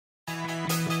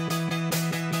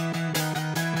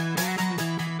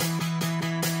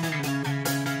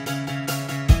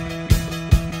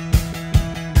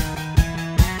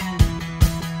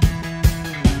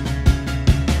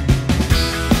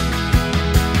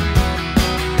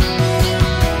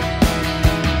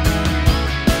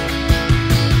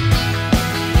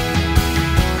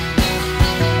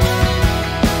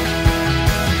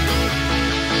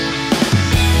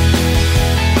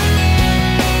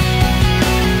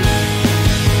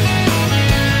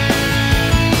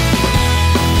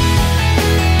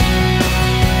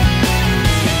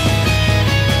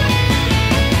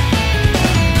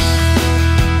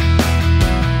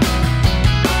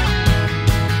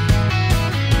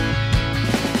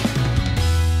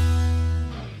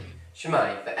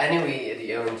Enw I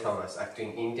ydy Owen Thomas ac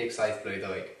dwi'n 17 blwydd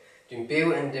oed. Dwi'n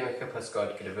byw yn Dimych y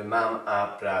Pysgod gyda fy mam a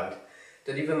brawd.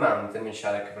 Dydy fy mam ddim yn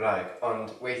siarad Cymraeg,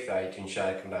 ond weithiau dwi'n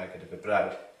siarad Cymraeg gyda fy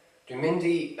brawd. Dwi'n mynd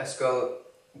I Ysgol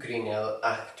Greenhill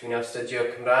ac dwi'n astudio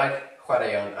Cymraeg,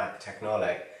 chwaraeon ac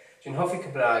technoleg. Dwi'n hoffi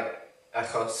Cymraeg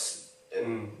achos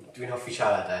dwi'n hoffi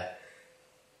siarad e.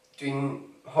 Dwi'n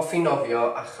hoffi nofio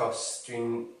achos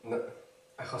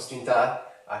dwi'n da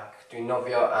ac dwi'n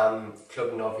nofio am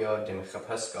clwb nofio Dimych y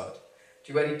Pysgod.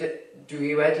 Dwi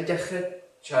wedi dechrau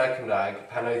siarad Cymraeg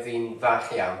pan oedd hi'n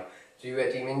fach iawn. Dwi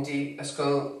wedi mynd I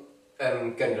ysgol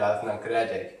gynradd na'n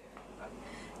Garedig.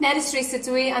 Nerys Rhys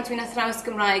ydw I a dwi'n athrawes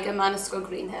Gymraeg yma yn Ysgol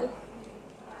Greenhill.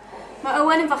 Mae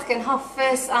Owen yn fachgen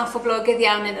hoffus a phoblogydd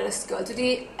iawn yn yr ysgol. Dwi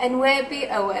wedi enwebu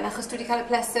Owen achos dwi wedi cael y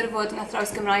pleser o fod yn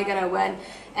athrawes Gymraeg ar Owen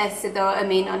ers iddo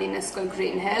ymuno ni'n Ysgol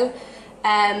Greenhill.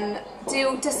 Dyw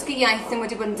dysgu iaith ddim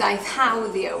wedi bod yn daith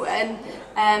hawdd I Owen.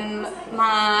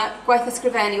 Mae gwaith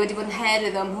ysgrifennu wedi bod yn her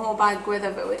iddo mhob agwedd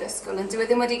o fywyd ysgol, ond dyw e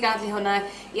ddim wedi gadw hwnna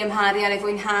I ymharu ar ei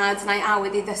fwynhad neu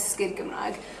awydd I ddysgu'r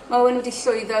Gymraeg. Mae Owen wedi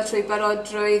llwyddo trwy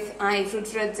barodrwydd a'i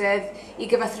frwdfrydydd I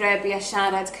gyfathrebu a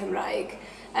siarad Cymraeg.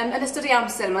 Yn ystod ei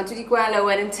amser yma, dwi wedi gweld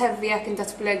Owen yn tyfu ac yn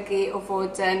datblygu o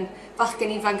fod yn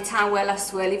fachgen ifanc tawel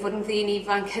aswyl I fod yn ddyn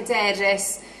ifanc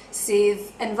hyderus sydd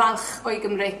yn falch o'i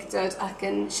Gymreigdod ac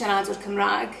yn siaradwr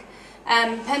Cymraeg.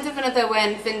 Penderfynodd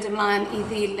Owen fynd ymlaen I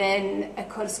ddilyn y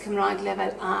cwrs Cymraeg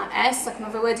lefel AS ac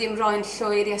mae fe wedi ymroi'n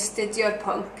llwyr I astudio'r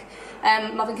pwnc.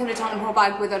 Mae fe'n cymryd rhan ym mhob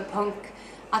agwedd o'r pwnc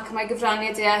ac mae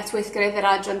gyfraniad ei at weithgareddi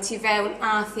yr adran tu fewn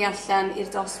a thu allan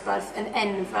i'r dosbarth yn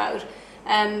enfawr.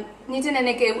 Nid yn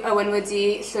unig yw Owen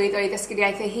wedi llwyddo I ddysgu'r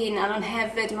iaith ei hunan, ond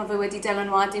hefyd mae fe wedi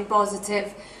dylanwadu'n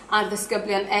bositif ar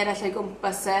ddisgyblion eraill o'i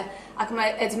gwmpas ac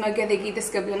mae edmygedd ei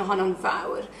ddisgyblion ohono'n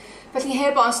fawr. Felly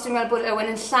heb os dwi'n meddwl bod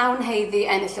Owen yn llawn heiddi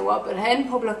ennill y Gwobr hyn,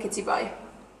 pob lwc I ti boi.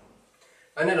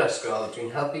 Yn yr ysgol,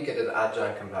 dwi'n helpu gyda'r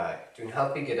adran Cymraeg. Dwi'n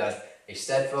helpu gyda'r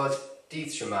Eisteddfod,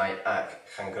 dydd Shwmae ac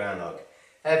Llangranog.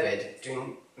 Hefyd,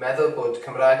 dwi'n meddwl bod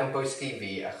Cymraeg yn bwysig I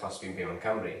fi achos fi'n byw yn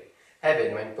Cymru.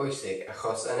 Hefyd, mae'n bwysig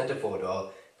achos yn y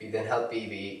dyfodol bydd yn helpu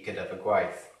fi gyda fy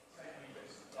gwaith.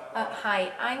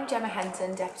 Hi, I'm Gemma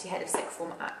Henton, Deputy Head of Sixth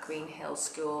Form at Greenhill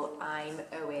School. I'm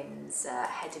Owen's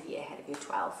head of year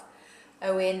 12.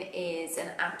 Owen is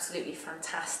an absolutely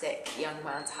fantastic young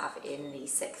man to have in the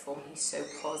sixth form. He's so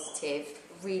positive,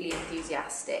 really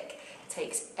enthusiastic,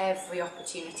 takes every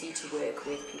opportunity to work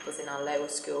with pupils in our lower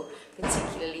school,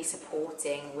 particularly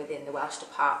supporting within the Welsh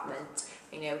department.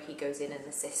 We know he goes in and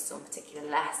assists on particular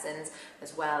lessons,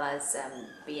 as well as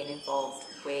being involved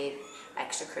with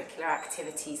extracurricular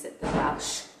activities that the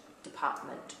Welsh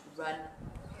department run.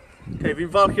 Okay, fi'n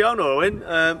falch iawn o Owen.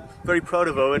 Very proud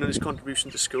of Owen and his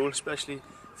contribution to school, especially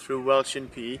through Welsh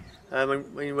and PE.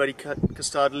 Mae'n wedi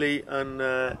cystadlu yn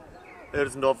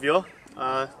Urdd Nofio,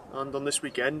 and on this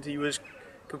weekend he was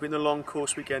completing a long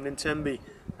course weekend in Tenby.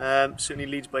 Certainly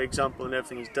leads by example in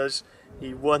everything he does.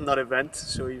 He won that event,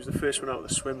 so he was the first one out of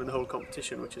the swim in the whole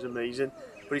competition, which is amazing.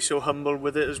 But he's so humble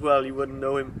with it as well. You wouldn't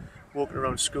know him walking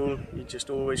around school. He just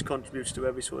always contributes to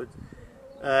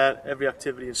every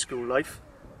activity in school life.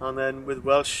 And then with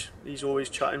Welsh, he's always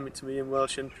chatting to me in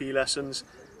Welsh and PE lessons,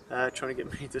 trying to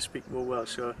get me to speak more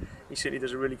Welsh. So he certainly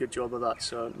does a really good job of that.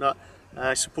 So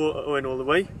I support Owen all the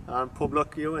way, and pob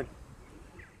luck I Owen.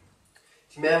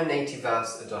 Ti mewn neu ti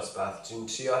fas y dosbarth, dwi'n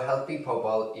trio helpu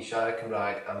pobl I siarad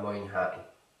Cymraeg a mwynhau.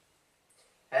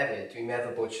 Hefyd, dwi'n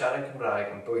meddwl bod siarad Cymraeg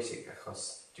yn bwysig achos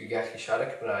dwi'n gallu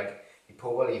siarad Cymraeg I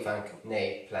pobl ifanc neu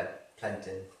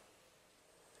plentyn.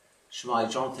 Shwmae,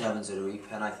 Jonathan Evans ydw I,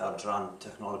 pennaeth adran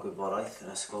technoleg wybodaeth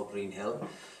yn Ysgol Greenhill.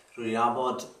 Rwy wedi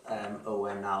abod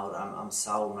Owen nawr am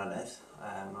sawl mlynedd.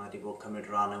 Mae wedi bod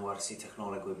cymryd rhan yn wersi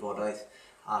technoleg wybodaeth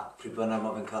ac pryd bynnag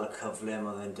mae fe'n cael y cyfle,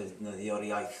 mae fe'n defnyddio'r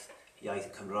iaith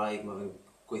Cymraeg, mae fe'n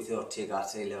gweithio tuag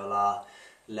at ei lefel A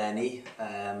leni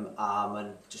a mae'n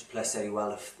just pleser I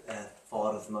weld y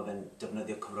ffordd mae fe'n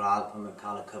defnyddio Cymraeg pan mae'n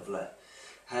cael y cyfle.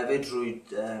 Hefyd rwy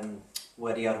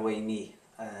wedi arweini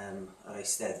yr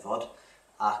Eisteddfod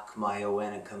ac mae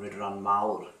Owen yn cymryd rhan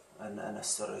mawr yn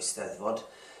ystod yr Eisteddfod.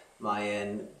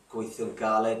 Mae'n gweithio'n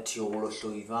galed tu ôl y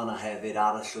llwyfan a hefyd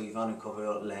ar y llwyfan yn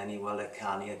cofio Lenny weld y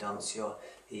canu a dansio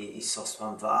I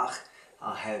sosban fach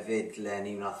a hefyd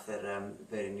Lenny wnaeth yr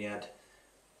beirniad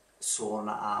sôn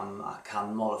am a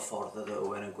canmol y ffordd oedd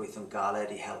Owen yn gweithio'n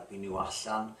galed I helpu nhw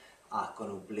allan ac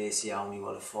o'n nhw'n bles iawn I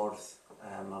weld y ffordd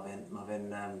mae fe'n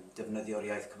defnyddio'r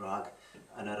iaith Cymraeg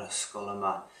yn yr ysgol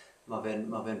yma. Mae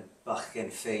fe'n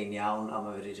bachgen ffein iawn a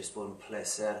mae fe wedi just bod yn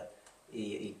pleser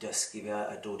I dysgu fe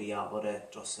a dod I abod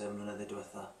dros y mlynyddoedd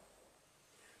diwethaf.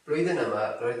 Blwyddyn yma,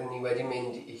 roeddwn ni wedi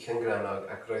mynd I Llangranog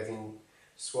ac roeddwn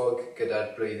swog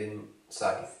gyda'r blwyddyn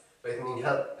 7. Roeddwn ni'n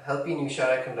helpu nhw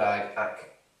siarad Cymraeg ac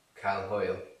cael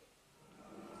hwyl.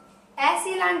 Es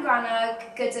i Langrannog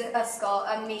gyda'r ysgol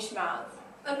ym mis Mawrth.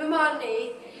 Yn fy marn ni,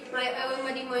 mae Owen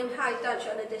wedi mwynhau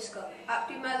dansio yn y disgo, ac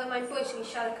dwi'n meddwl mae'n bwysig i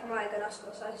siarad Cymraeg yn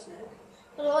ysgol Saesneg.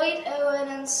 Roedd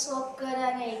Owen yn swop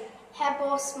gyda ni, heb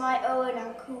os mae Owen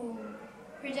yn cŵl.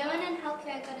 Roedd Owen yn helpu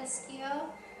gyda sgio,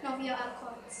 nofio a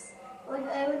cwrs. Roedd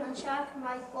Owen yn siarad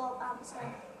Cymraeg bob amser.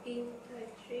 1, 2,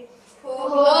 3.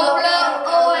 Gwobr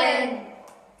Owen!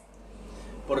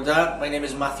 Bore da, my name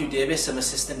is Matthew Davis. I'm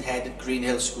Assistant Head at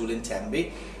Greenhill School in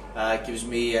Tenby. It gives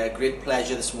me great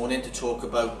pleasure this morning to talk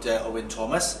about Owen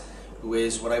Thomas, who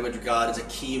is what I would regard as a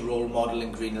key role model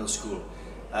in Greenhill School.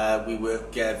 We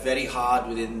work very hard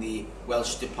within the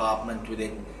Welsh department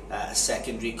within a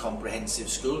secondary comprehensive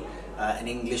school, an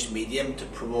English medium, to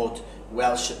promote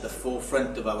Welsh at the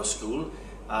forefront of our school.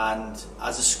 And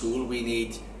as a school we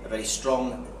need a very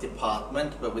strong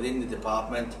department, but within the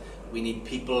department we need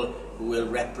people who will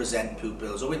represent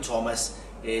pupils. Owen Thomas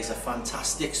is a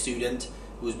fantastic student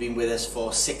who's been with us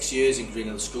for 6 years in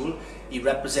Greenhill School. He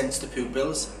represents the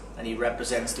pupils, and he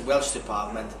represents the Welsh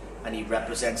department, and he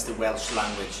represents the Welsh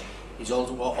language. He's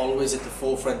also always at the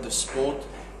forefront of sport,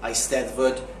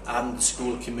 Eisteddfod and the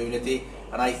school community,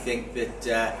 and I think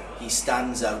that he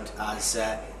stands out as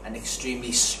an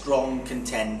extremely strong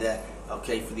contender,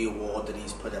 okay, for the award that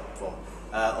he's put up for.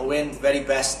 Owen, very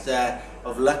best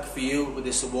of luck for you with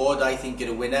this award. I think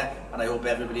you're a winner, and I hope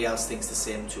everybody else thinks the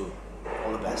same too.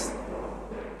 All the best.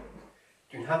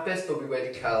 Dwi'n hapus bod fi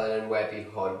wedi cael yr enwebu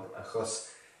hwn, achos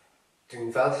dwi'n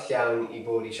falch iawn i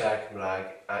bod i siarad Cymraeg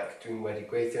ac dwi'n wedi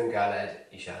gweithio'n galed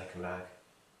i siarad Cymraeg.